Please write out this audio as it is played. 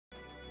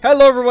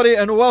Hello everybody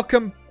and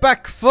welcome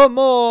back for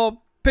more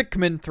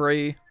Pikmin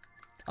 3.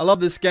 I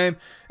love this game.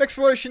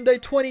 Exploration day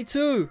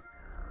 22.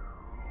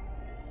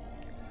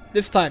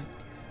 This time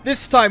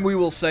we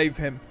will save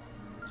him.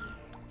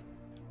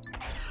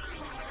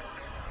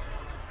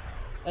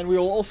 And we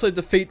will also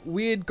defeat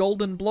weird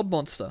golden blob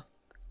monster.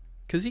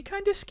 Because he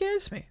kind of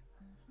scares me.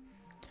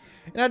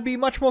 And I'd be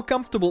much more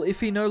comfortable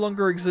if he no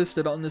longer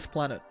existed on this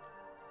planet.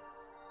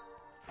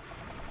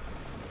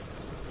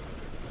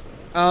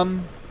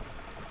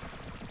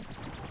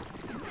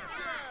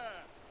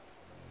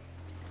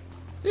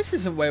 This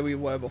isn't where we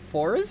were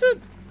before, is it?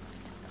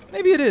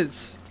 Maybe it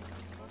is.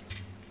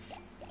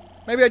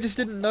 Maybe I just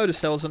didn't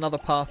notice there was another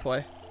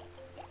pathway.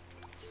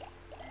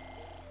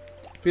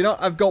 But you know,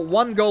 I've got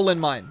one goal in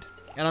mind.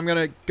 And I'm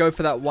gonna go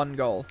for that one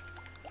goal.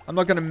 I'm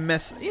not gonna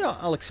mess... You know,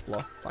 I'll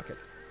explore. Fuck it.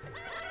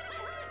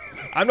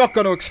 I'm not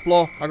gonna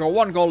explore. I got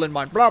one goal in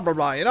mind. Blah, blah,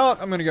 blah. You know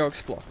what? I'm gonna go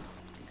explore.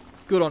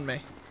 Good on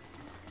me.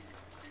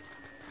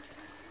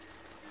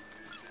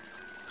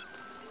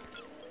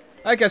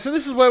 Okay, so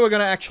this is where we're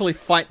going to actually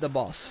fight the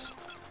boss.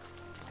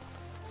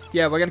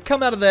 Yeah, we're going to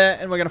come out of there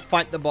and we're going to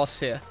fight the boss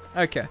here.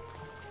 Okay.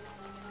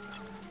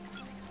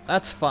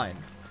 That's fine.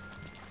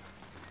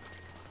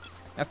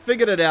 I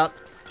figured it out.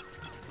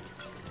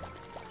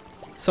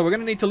 So we're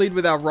going to need to lead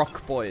with our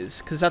rock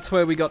boys, because that's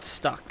where we got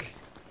stuck.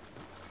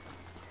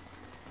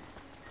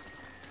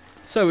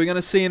 So we're going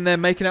to see him there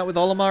making out with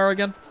Olimar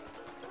again.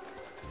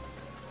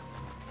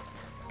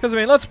 Because, I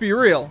mean, let's be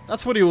real.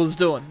 That's what he was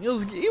doing. He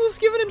was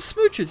giving him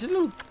smooches. A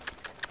little...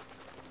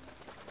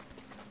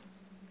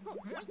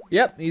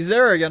 Yep, he's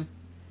there again.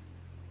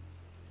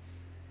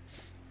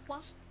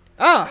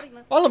 Ah!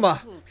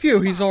 Olimar!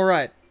 Phew, he's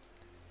alright.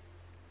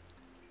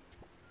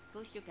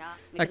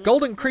 That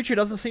golden creature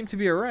doesn't seem to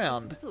be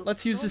around.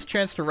 Let's use this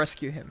chance to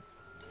rescue him.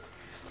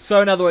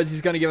 So, in other words,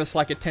 he's going to give us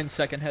like a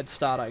 10-second head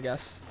start, I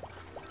guess.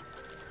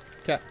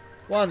 Okay.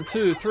 1,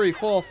 2, 3,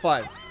 4,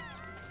 5.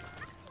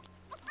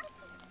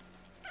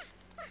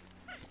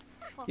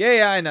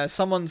 Yeah, I know.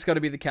 Someone's got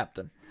to be the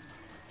captain.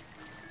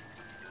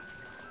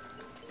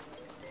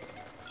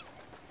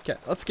 Okay,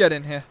 let's get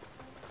in here.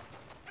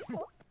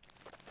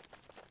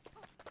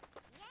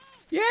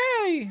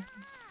 Yay!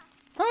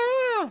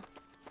 Ah!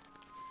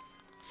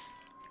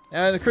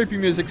 And the creepy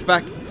music's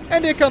back.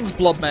 And here comes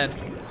Blobman.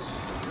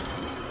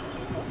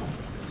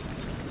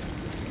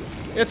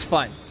 It's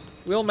fine.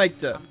 We'll make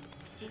do.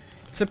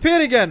 It's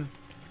appeared again!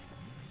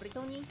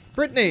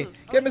 Brittany,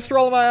 get Mr.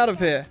 Olimar out of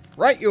here.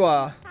 Right you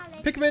are.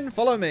 Pikmin,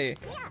 follow me.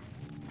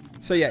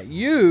 So yeah,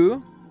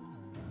 you...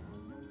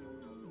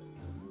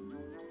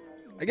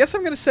 I guess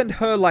I'm going to send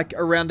her, like,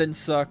 around in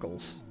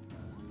circles.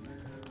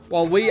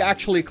 While we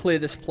actually clear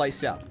this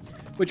place out.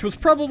 Which was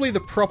probably the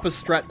proper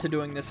strat to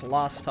doing this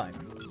last time.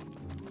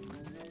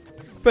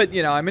 But,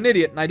 you know, I'm an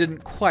idiot and I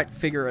didn't quite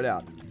figure it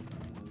out.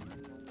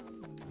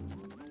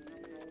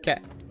 Okay.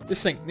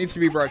 This thing needs to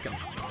be broken.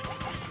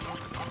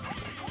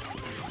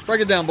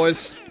 Break it down,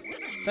 boys.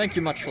 Thank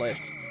you much, Leia.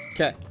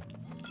 Okay.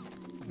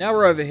 Now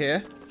we're over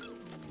here.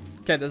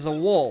 Okay, there's a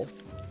wall.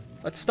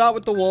 Let's start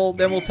with the wall,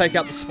 then we'll take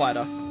out the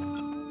spider.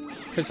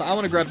 Because I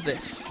want to grab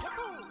this.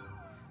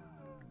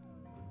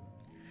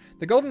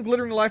 The golden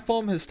glittering life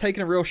form has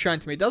taken a real shine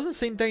to me. It doesn't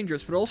seem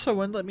dangerous, but also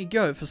won't let me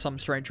go for some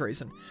strange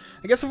reason.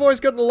 I guess I've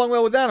always gotten along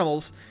well with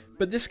animals,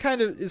 but this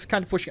is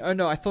kind of pushing... Oh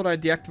no, I thought I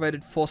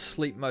deactivated forced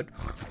sleep mode.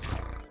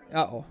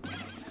 Uh-oh.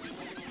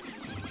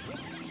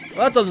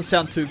 Well, that doesn't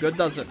sound too good,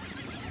 does it?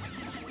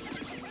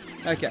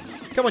 Okay.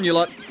 Come on, you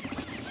lot.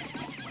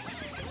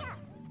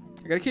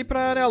 I gotta keep an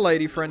eye on our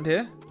lady friend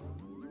here.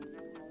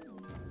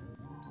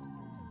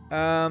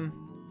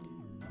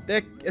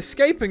 They're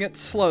escaping it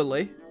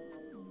slowly.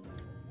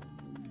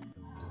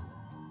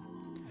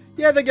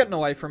 Yeah, they're getting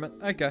away from it.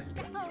 Okay.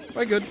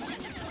 We're good.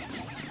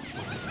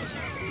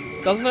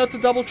 Doesn't hurt to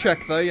double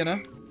check though, you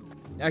know.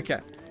 Okay.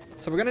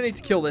 So we're gonna need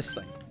to kill this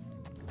thing.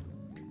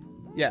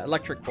 Yeah,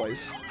 electric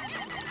boys.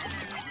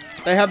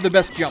 They have the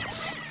best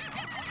jumps.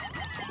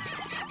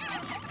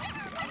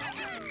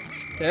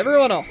 Okay,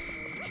 everyone off.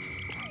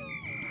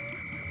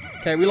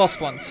 Okay, we lost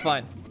one. It's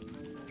fine.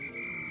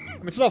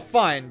 I mean, it's not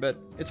fine, but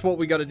it's what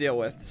we got to deal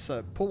with.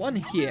 So, put one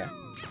here.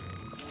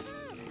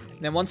 And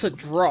then once it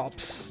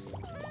drops...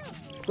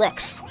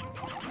 Rocks!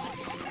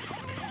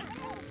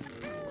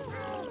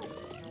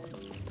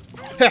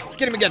 Ha!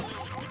 Get him again!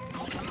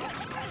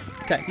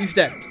 Okay, he's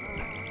dead.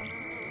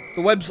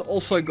 The web's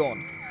also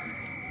gone.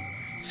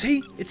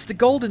 See? It's the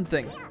golden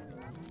thing.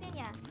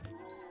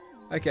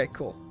 Okay,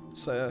 cool.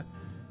 So,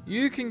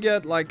 you can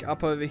get, like,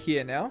 up over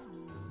here now.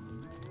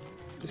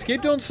 Just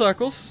keep doing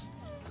circles.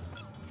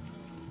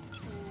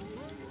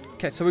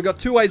 Okay, so we've got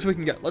two ways we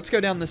can go. Let's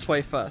go down this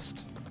way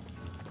first.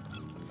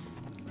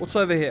 What's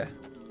over here?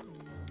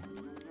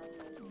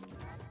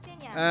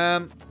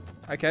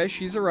 Okay,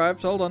 she's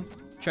arrived. Hold on.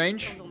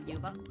 Change.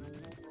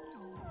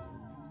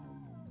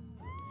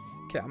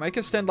 Okay, I'll make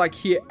her stand like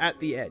here at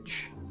the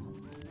edge.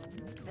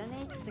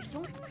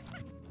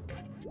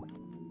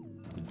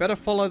 Better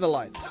follow the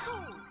lights.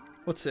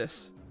 What's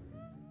this?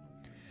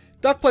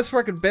 Dark place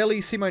where I could barely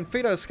see my own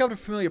feet. I discovered a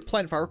familiar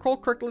plant. If I recall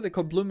correctly, they're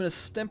called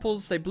luminous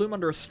stemples. They bloom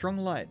under a strong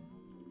light.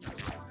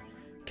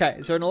 Okay,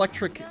 is there an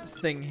electric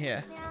thing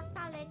here?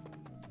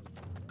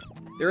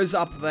 There is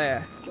up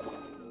there.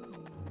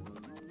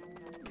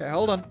 Okay,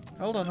 hold on.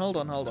 Hold on, hold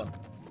on, hold on.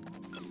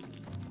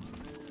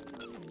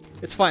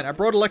 It's fine. I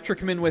brought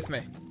Electricum in with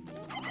me.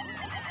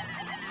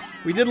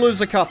 We did lose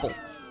a couple,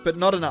 but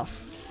not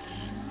enough.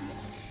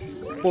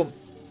 Boom.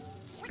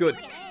 Good.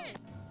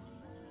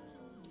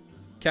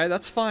 Okay,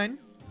 that's fine.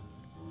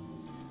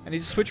 I need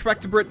to switch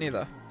back to Brittany,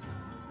 though.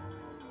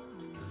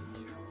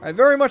 I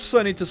very much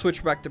so need to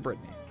switch back to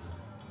Brittany.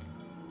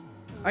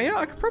 You know,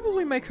 I could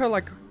probably make her,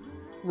 like,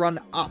 run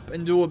up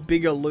and do a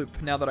bigger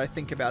loop now that I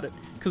think about it,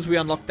 because we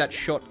unlocked that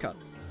shortcut.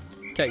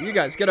 Okay, you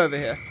guys, get over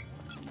here.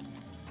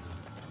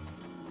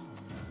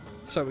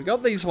 So, we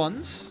got these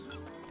ones.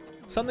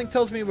 Something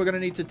tells me we're going to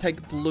need to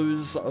take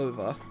blues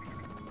over.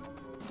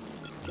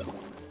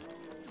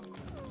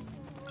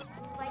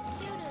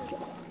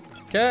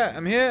 Okay,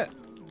 I'm here.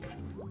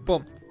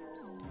 Boom.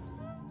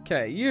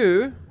 Okay,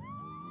 you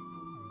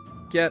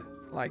get,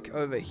 like,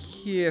 over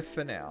here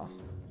for now.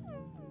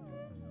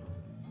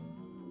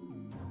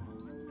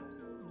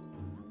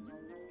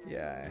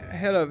 Yeah,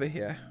 head over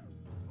here.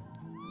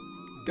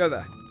 Go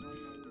there.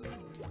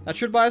 That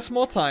should buy us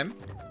more time.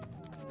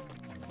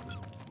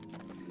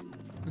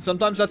 And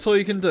sometimes that's all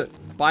you can do.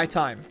 Buy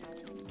time.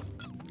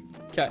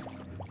 Okay.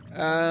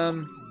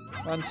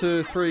 1,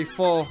 2, 3,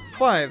 4,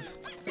 5.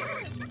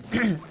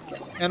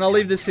 And I'll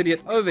leave this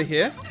idiot over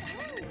here.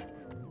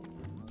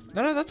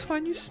 No, that's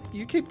fine.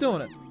 You keep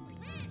doing it.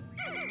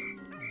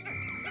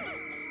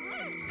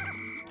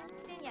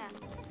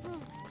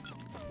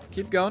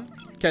 Keep going.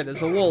 Okay,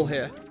 there's a wall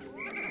here.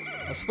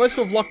 I was supposed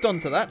to have locked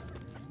onto that.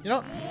 You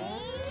know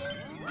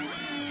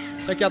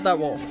what? Take out that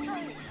wall.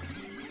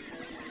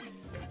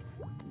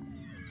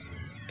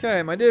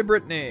 Okay, my dear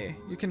Brittany,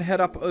 you can head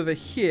up over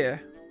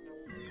here.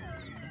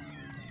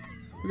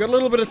 We've got a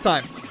little bit of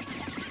time.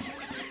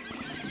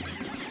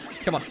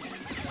 Come on.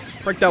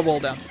 Break that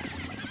wall down.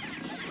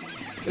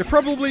 It'd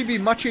probably be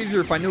much easier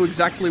if I knew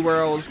exactly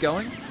where I was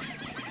going.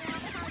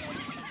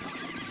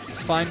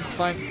 It's fine, it's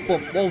fine.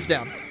 Boom, wall's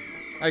down.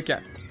 Okay.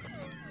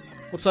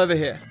 What's over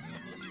here?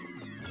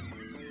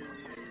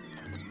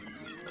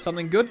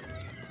 Something good?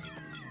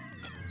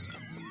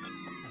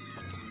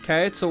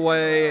 Okay, it's a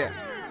way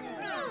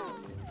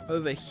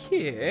over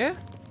here.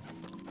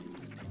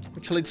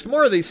 Which leads to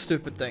more of these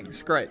stupid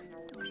things. Great.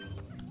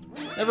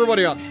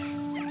 Everybody on.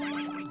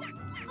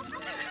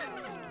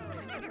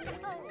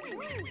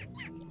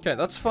 Okay,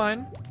 that's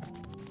fine.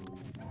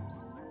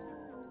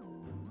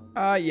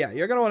 Yeah,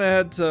 you're gonna want to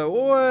head to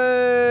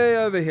way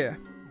over here.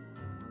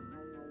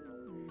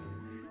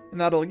 And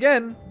that'll,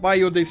 again, buy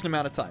you a decent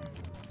amount of time.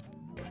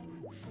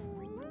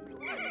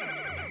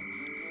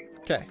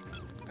 Okay.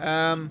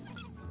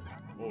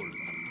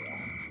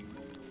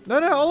 No,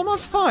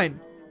 Olimar's fine.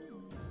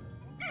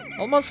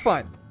 Olimar's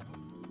fine.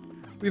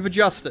 We've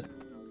adjusted.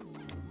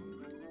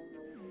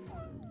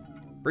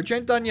 Bridge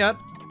ain't done yet.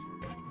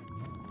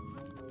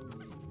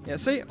 Yeah,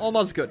 see?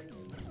 Olimar's good.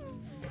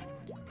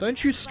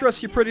 Don't you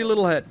stress your pretty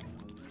little head.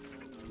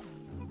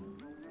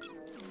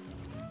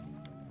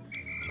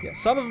 Yeah,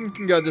 some of them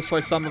can go this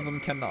way, some of them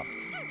cannot.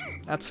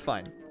 That's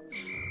fine.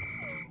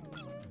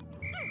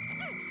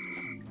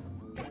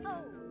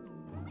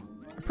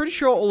 I'm pretty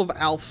sure all of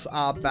Alf's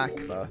are back,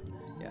 though.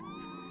 Yeah.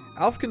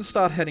 Alf can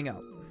start heading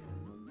up.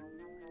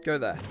 Go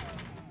there.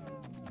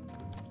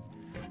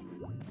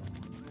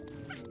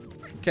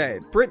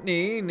 Okay,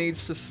 Brittany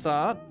needs to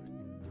start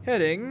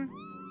heading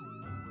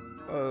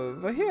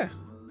over here.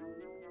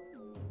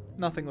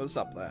 Nothing was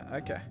up there.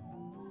 Okay.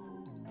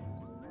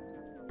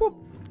 Boop.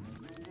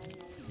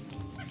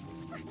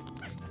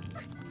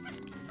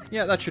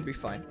 Yeah, that should be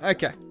fine.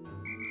 Okay.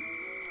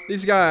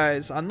 These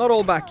guys are not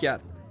all back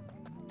yet.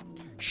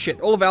 Shit,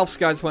 all of Alf's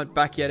guys weren't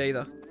back yet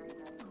either.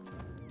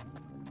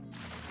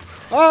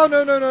 Oh,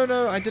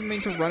 no. I didn't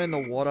mean to run in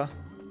the water.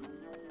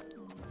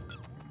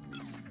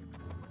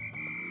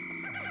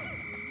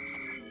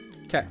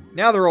 Okay,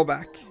 now they're all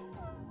back.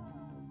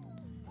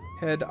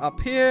 Head up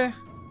here.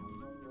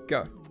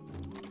 Go.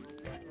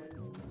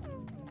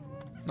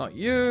 Not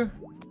you.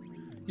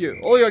 You.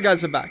 All your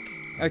guys are back.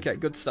 Okay,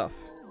 good stuff.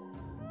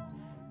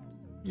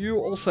 You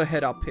also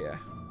head up here.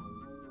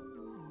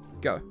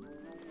 Go.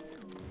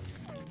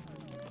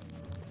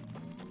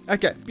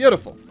 Okay,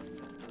 beautiful.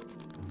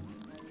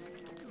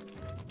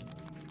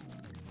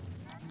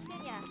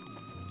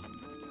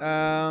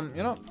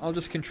 You know, I'll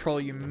just control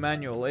you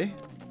manually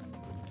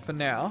for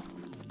now.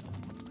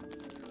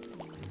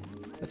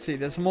 Let's see,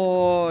 there's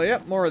more.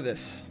 Yep, more of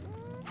this.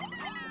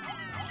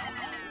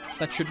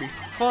 That should be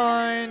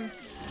fine.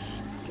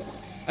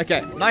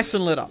 Okay, nice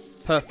and lit up.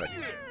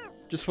 Perfect.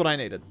 Just what I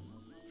needed.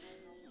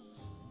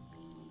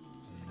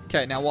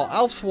 Okay, now while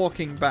Alf's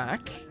walking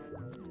back,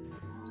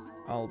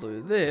 I'll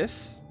do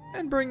this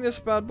and bring this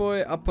bad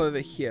boy up over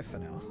here for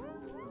now.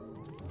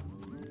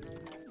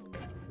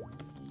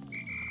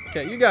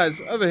 Okay, you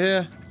guys over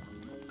here.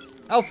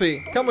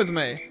 Alfie, come with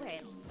me.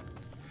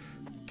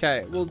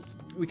 Okay, we'll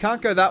we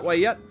can't go that way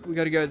yet. We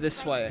got to go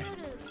this way.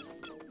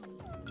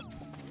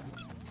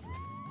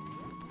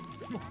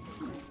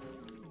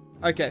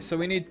 Okay, so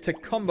we need to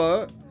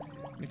combo.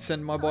 Let me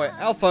send my boy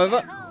Alpha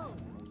over.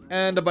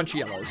 And a bunch of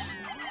yellows.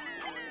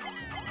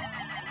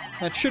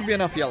 That should be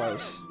enough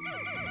yellows.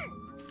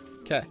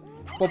 Okay.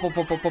 Pop, pop,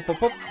 pop, pop, pop, pop,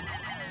 pop.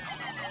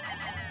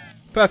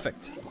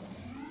 Perfect.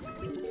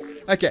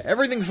 Okay,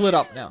 everything's lit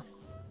up now.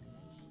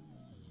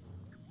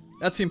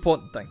 That's the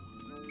important thing.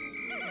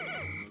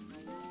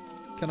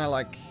 Can I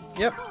like...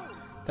 Yep.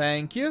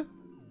 Thank you.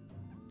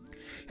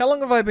 How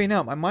long have I been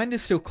out? My mind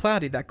is still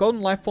cloudy. That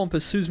golden life form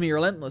pursues me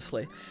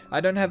relentlessly.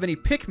 I don't have any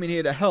Pikmin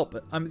here to help.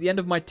 I'm at the end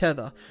of my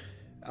tether.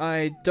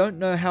 I don't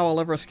know how I'll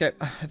ever escape.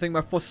 I think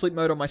my forced sleep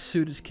mode on my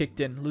suit has kicked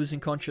in, losing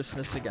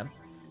consciousness again.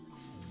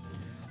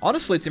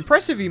 Honestly, it's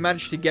impressive he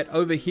managed to get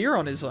over here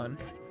on his own.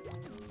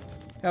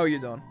 How are you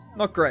doing?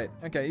 Not great.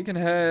 Okay, you can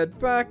head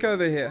back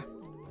over here.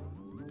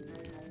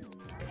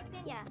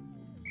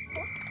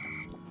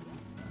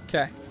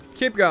 Okay,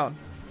 keep going.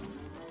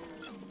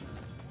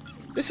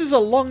 This is a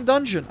long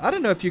dungeon. I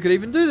don't know if you could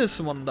even do this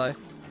in one day.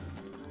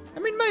 I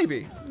mean,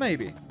 maybe.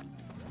 Maybe.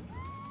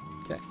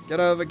 Okay, get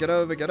over, get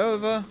over, get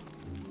over.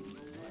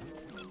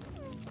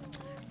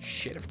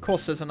 Shit, of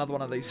course there's another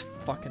one of these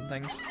fucking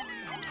things.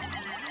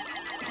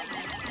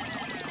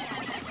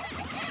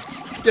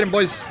 Get him,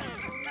 boys.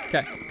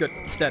 Okay, good.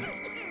 It's dead.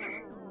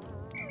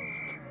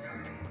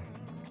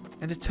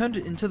 And it turned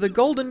it into the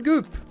golden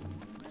goop.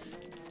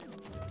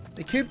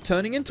 They keep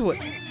turning into it.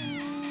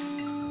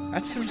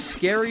 That's some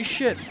scary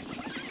shit.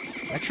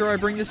 Make sure I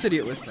bring this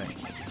idiot with me.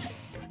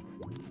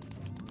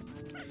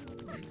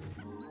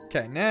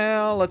 Okay,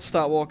 now let's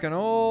start walking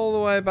all the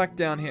way back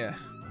down here.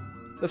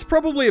 There's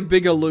probably a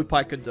bigger loop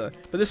I could do,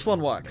 but this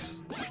one works.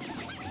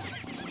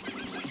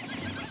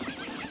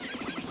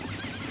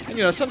 And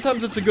you know,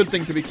 sometimes it's a good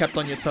thing to be kept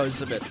on your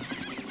toes a bit.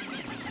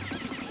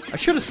 I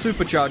should have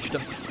supercharged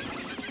them,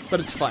 but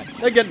it's fine.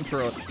 They're getting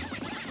through it.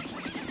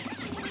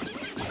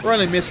 We're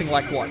only missing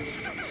like what?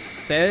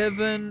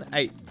 7,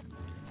 8.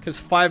 Because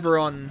 5 are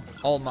on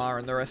Olimar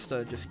and the rest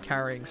are just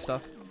carrying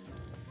stuff.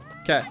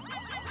 Okay.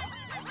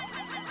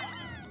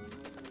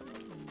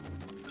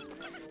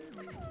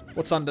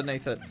 What's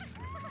underneath it?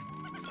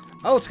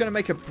 Oh, it's going to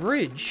make a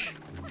bridge.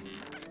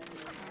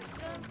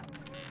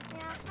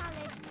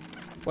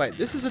 Wait,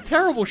 this is a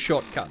terrible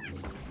shortcut.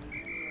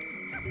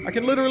 I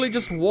can literally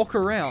just walk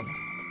around.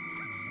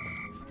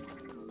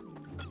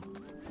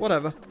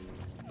 Whatever.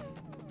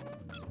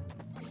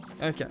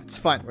 Okay, it's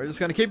fine. We're just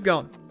going to keep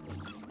going.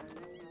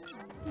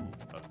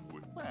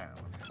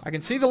 I can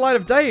see the light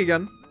of day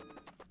again.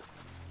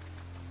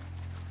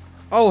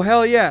 Oh,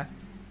 hell yeah.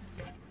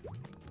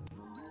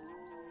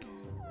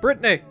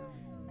 Brittany.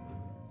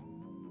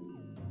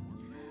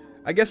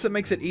 I guess it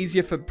makes it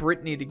easier for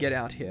Brittany to get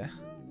out here.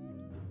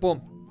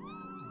 Boom.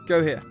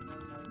 Go here.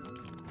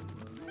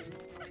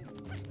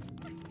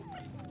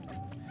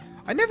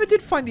 I never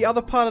did find the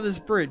other part of this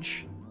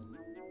bridge.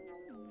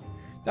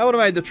 That would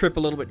have made the trip a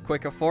little bit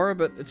quicker for her,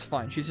 but it's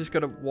fine. She's just got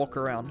to walk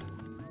around.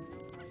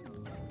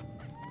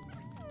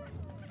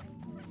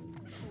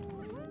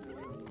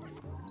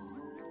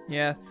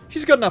 Yeah,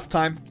 she's got enough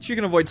time. She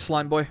can avoid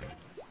Slime Boy.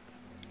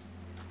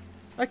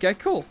 Okay,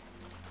 cool.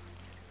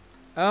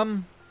 I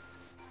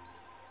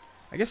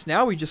guess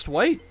now we just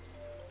wait.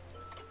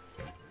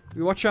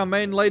 We watch our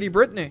main lady,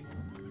 Brittany.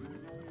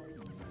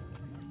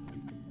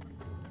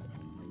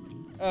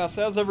 So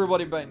how's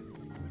everybody been?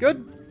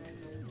 Good?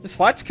 This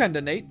fight's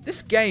kinda neat.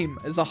 This game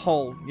as a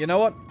whole, you know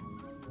what?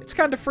 It's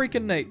kinda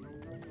freaking neat.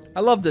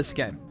 I love this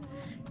game.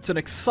 It's an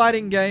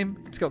exciting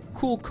game. It's got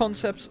cool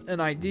concepts and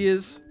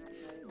ideas.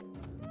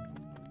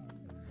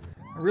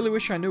 I really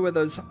wish I knew where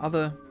those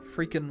other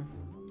freaking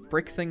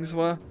brick things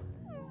were.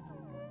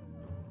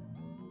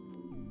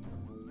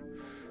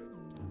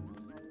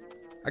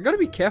 I gotta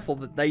be careful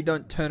that they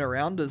don't turn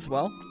around as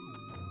well.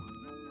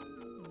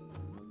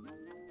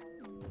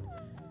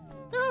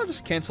 No, I'll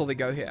just cancel the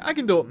go here. I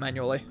can do it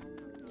manually.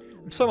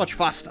 I'm so much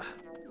faster.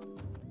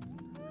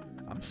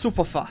 I'm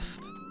super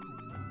fast.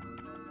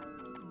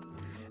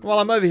 And while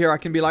I'm over here, I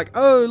can be like,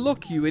 oh,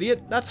 look, you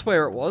idiot. That's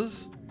where it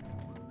was.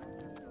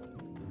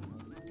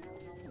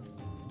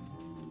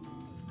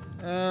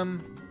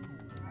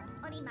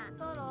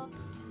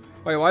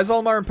 Wait, why is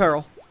Olimar in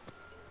peril?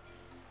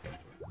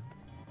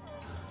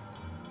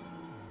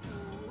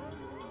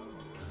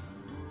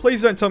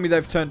 Please don't tell me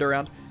they've turned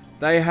around.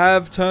 They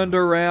have turned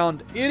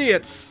around.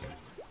 Idiots!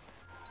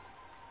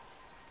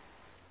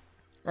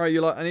 Alright,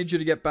 you lot, I need you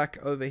to get back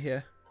over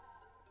here.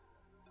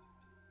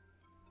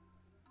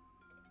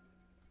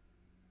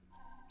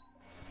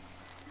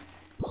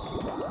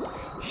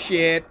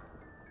 Shit.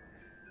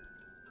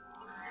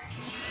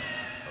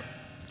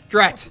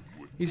 Drat!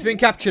 He's been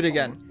captured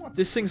again. If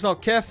this thing's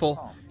not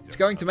careful, it's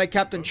going to make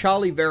Captain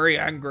Charlie very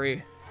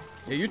angry.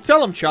 Yeah, you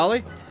tell him,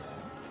 Charlie.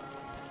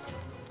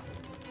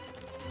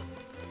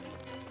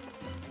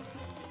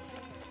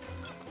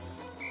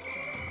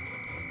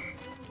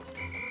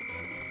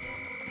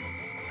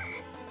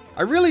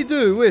 I really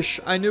do wish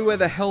I knew where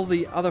the hell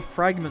the other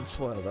fragments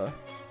were, though.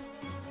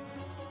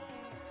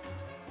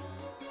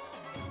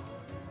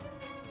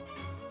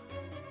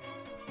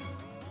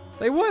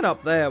 They weren't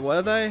up there,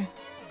 were they?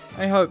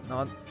 I hope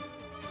not.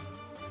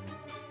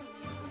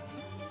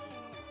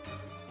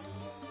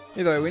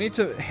 Either way, we need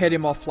to head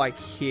him off like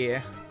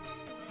here.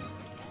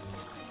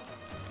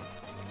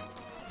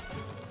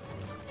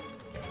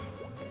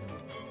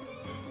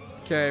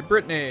 Okay,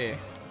 Brittany.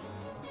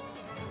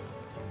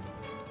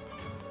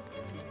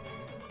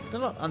 They're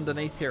not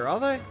underneath here,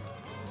 are they?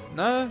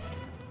 No?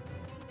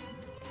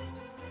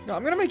 No,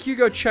 I'm gonna make you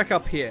go check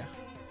up here.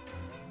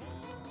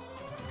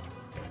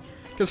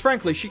 Because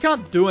frankly, she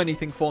can't do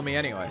anything for me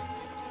anyway.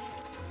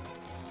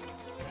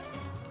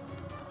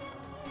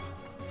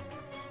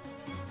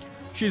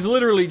 She's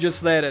literally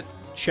just there to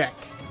check.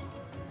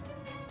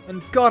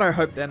 And God, I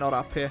hope they're not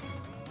up here.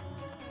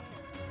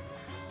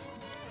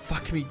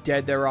 Fuck me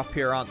dead, they're up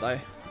here, aren't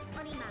they?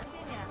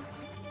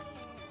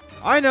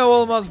 I know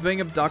Olimar's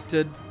being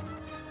abducted.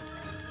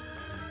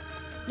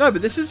 No,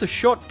 but this is a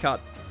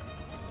shortcut.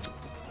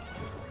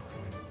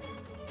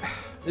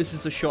 This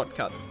is a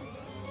shortcut.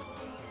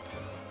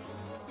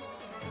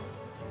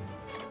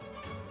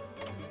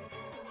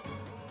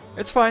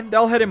 It's fine.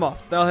 They'll head him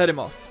off. They'll head him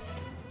off.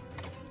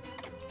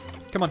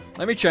 Come on.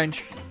 Let me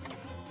change.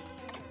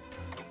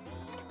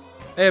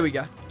 There we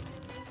go.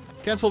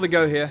 Cancel the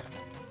go here.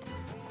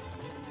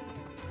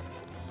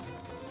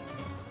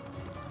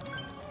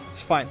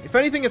 It's fine. If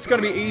anything, it's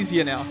going to be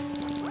easier now.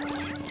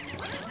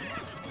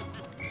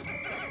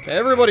 Okay,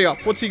 everybody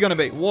off. What's he going to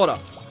be? Water.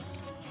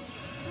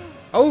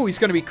 Oh, he's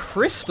going to be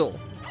crystal.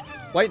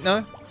 Wait,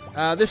 no.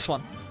 This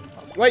one.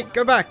 Wait,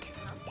 go back.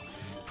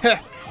 Heh.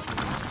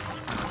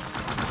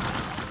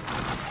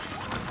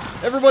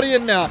 Everybody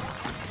in now.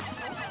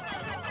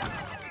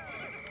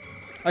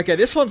 Okay,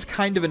 this one's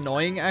kind of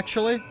annoying,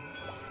 actually.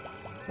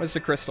 Where's the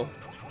crystal?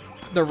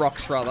 The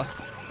rocks, rather.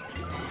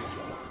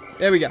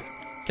 There we go.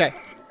 Okay.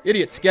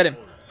 Idiots, get him.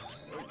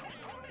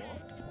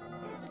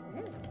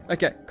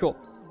 Okay, cool.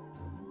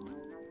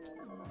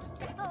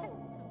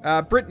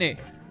 Brittany.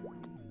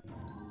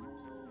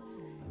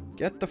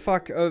 Get the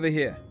fuck over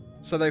here,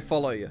 so they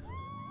follow you.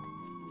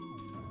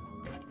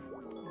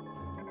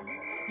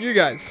 You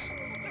guys.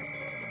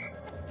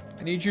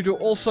 I need you to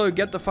also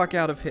get the fuck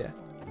out of here.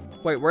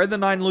 Wait, where are the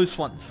 9 loose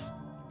ones?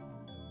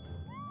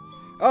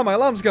 Oh, my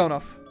alarm's going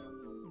off.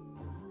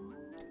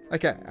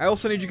 Okay, I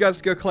also need you guys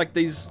to go collect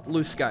these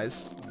loose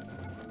guys.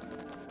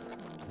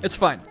 It's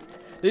fine.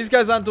 These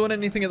guys aren't doing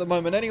anything at the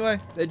moment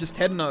anyway. They're just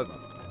heading over.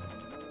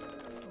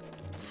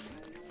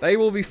 They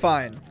will be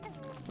fine.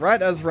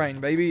 Right as rain,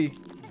 baby.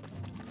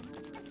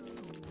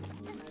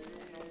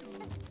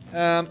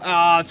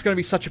 It's going to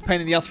be such a pain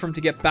in the ass for him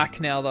to get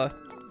back now, though.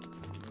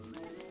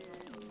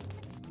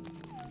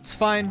 It's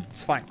fine.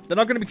 It's fine. They're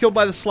not going to be killed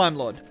by the Slime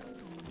Lord.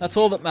 That's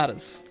all that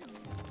matters.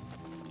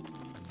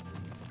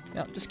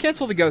 Now, just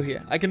cancel the go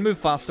here. I can move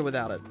faster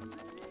without it.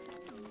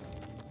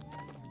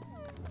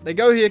 The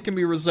go here can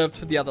be reserved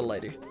for the other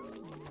lady.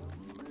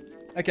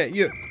 Okay,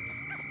 you.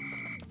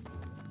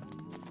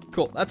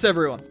 Cool. That's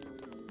everyone.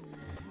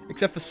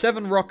 Except for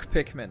 7 rock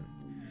Pikmin.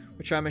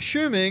 Which I'm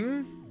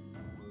assuming...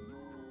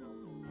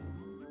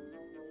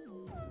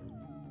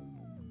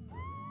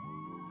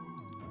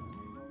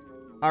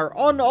 are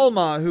on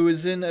Olimar, who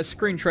is in a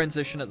screen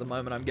transition at the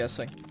moment, I'm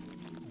guessing.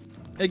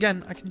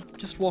 Again, I can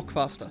just walk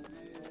faster.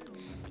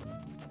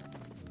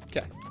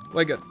 Okay,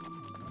 we're good.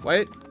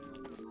 Wait.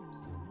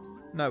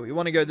 No, we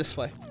want to go this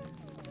way.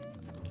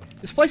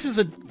 This place is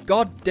a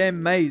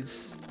goddamn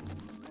maze.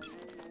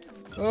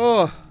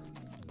 Oh.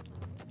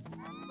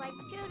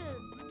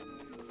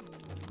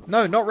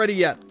 No, not ready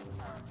yet.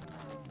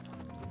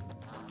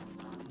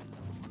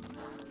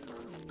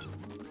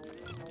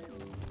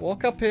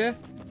 Walk up here.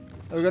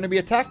 Are we going to be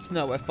attacked?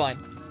 No, we're fine.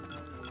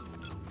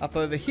 Up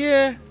over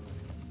here.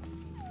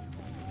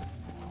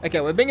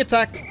 Okay, we're being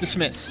attacked.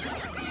 Dismiss.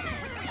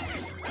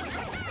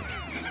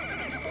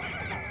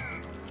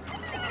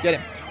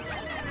 Get him.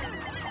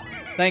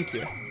 Thank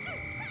you.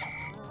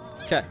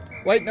 Okay.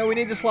 Wait, no, we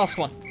need this last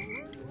one.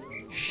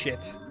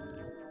 Shit.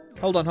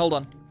 Hold on, hold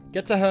on.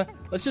 Get to her.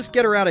 Let's just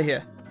get her out of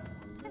here.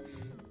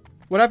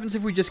 What happens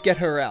if we just get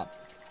her out?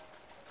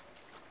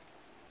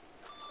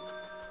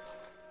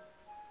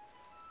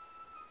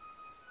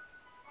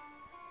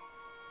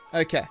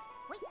 Okay.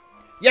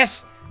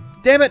 Yes!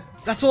 Damn it!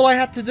 That's all I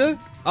had to do?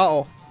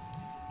 Uh-oh.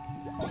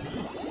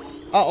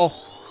 Uh-oh.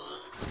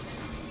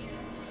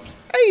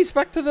 Hey, he's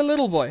back to the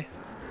little boy.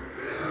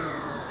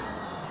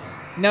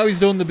 Now he's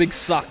doing the big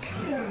suck.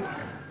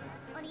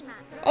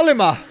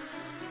 Olimar!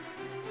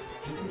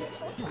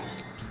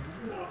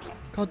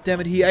 God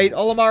damn it, he ate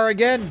Olimar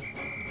again.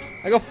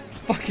 I got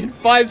fucking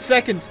 5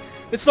 seconds.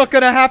 It's not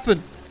gonna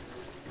happen.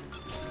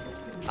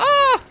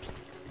 Ah!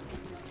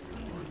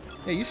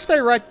 Yeah, you stay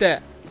right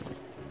there.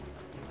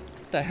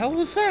 What the hell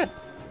was that?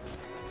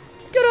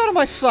 Get out of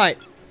my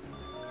sight.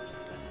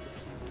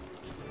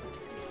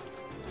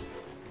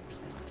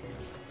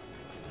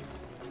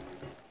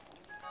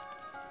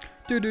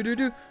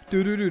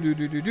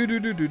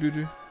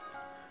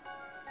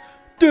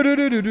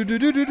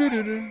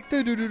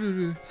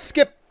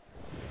 Skip.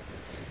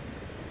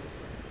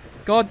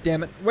 God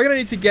damn it. We're gonna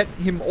need to get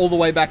him all the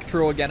way back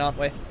through again, aren't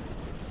we?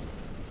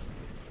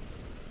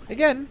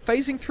 Again,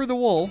 phasing through the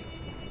wall.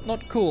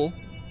 Not cool.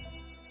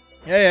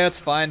 Yeah, it's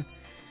fine.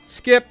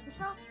 Skip.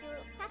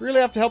 Really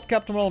have to help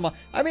Captain Olimar.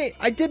 I mean,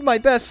 I did my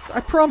best.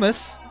 I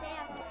promise.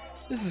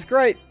 This is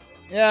great.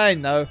 Yeah, I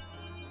know.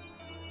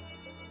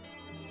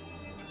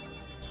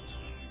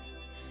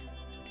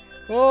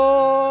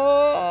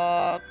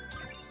 Oh,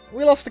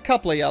 we lost a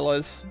couple of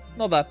yellows.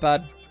 Not that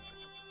bad.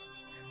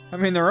 I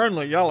mean, they're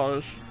only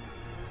yellows.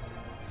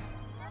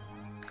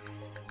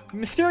 The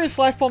mysterious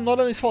life form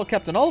not only swallowed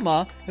Captain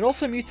Olimar, it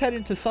also mutated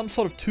into some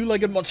sort of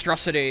two-legged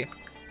monstrosity.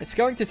 It's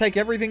going to take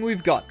everything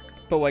we've got,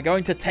 but we're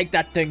going to take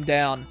that thing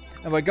down.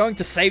 And we're going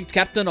to save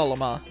Captain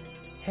Olimar.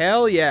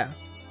 Hell yeah.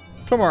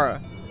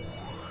 Tomorrow.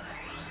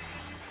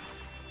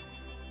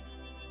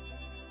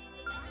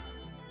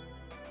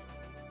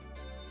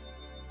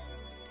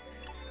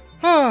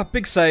 Ah,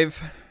 big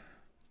save.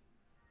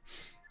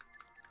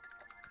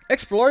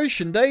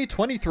 Exploration Day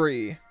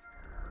 23.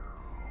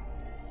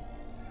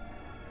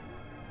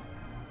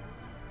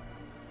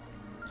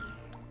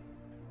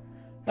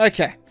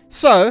 Okay,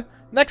 so,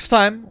 next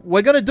time,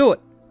 we're gonna do it.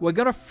 We're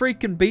gonna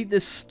freaking beat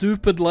this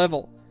stupid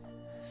level.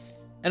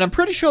 And I'm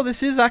pretty sure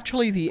this is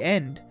actually the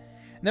end.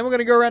 And then we're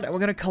gonna go around and we're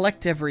gonna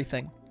collect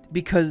everything.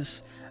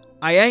 Because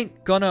I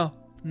ain't gonna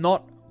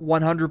not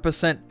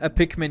 100% a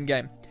Pikmin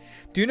game.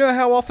 Do you know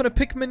how often a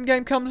Pikmin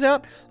game comes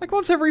out? Like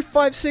once every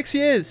 5-6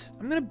 years.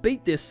 I'm gonna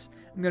beat this.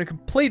 I'm gonna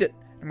complete it.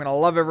 I'm gonna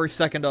love every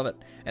second of it.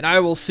 And I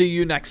will see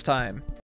you next time.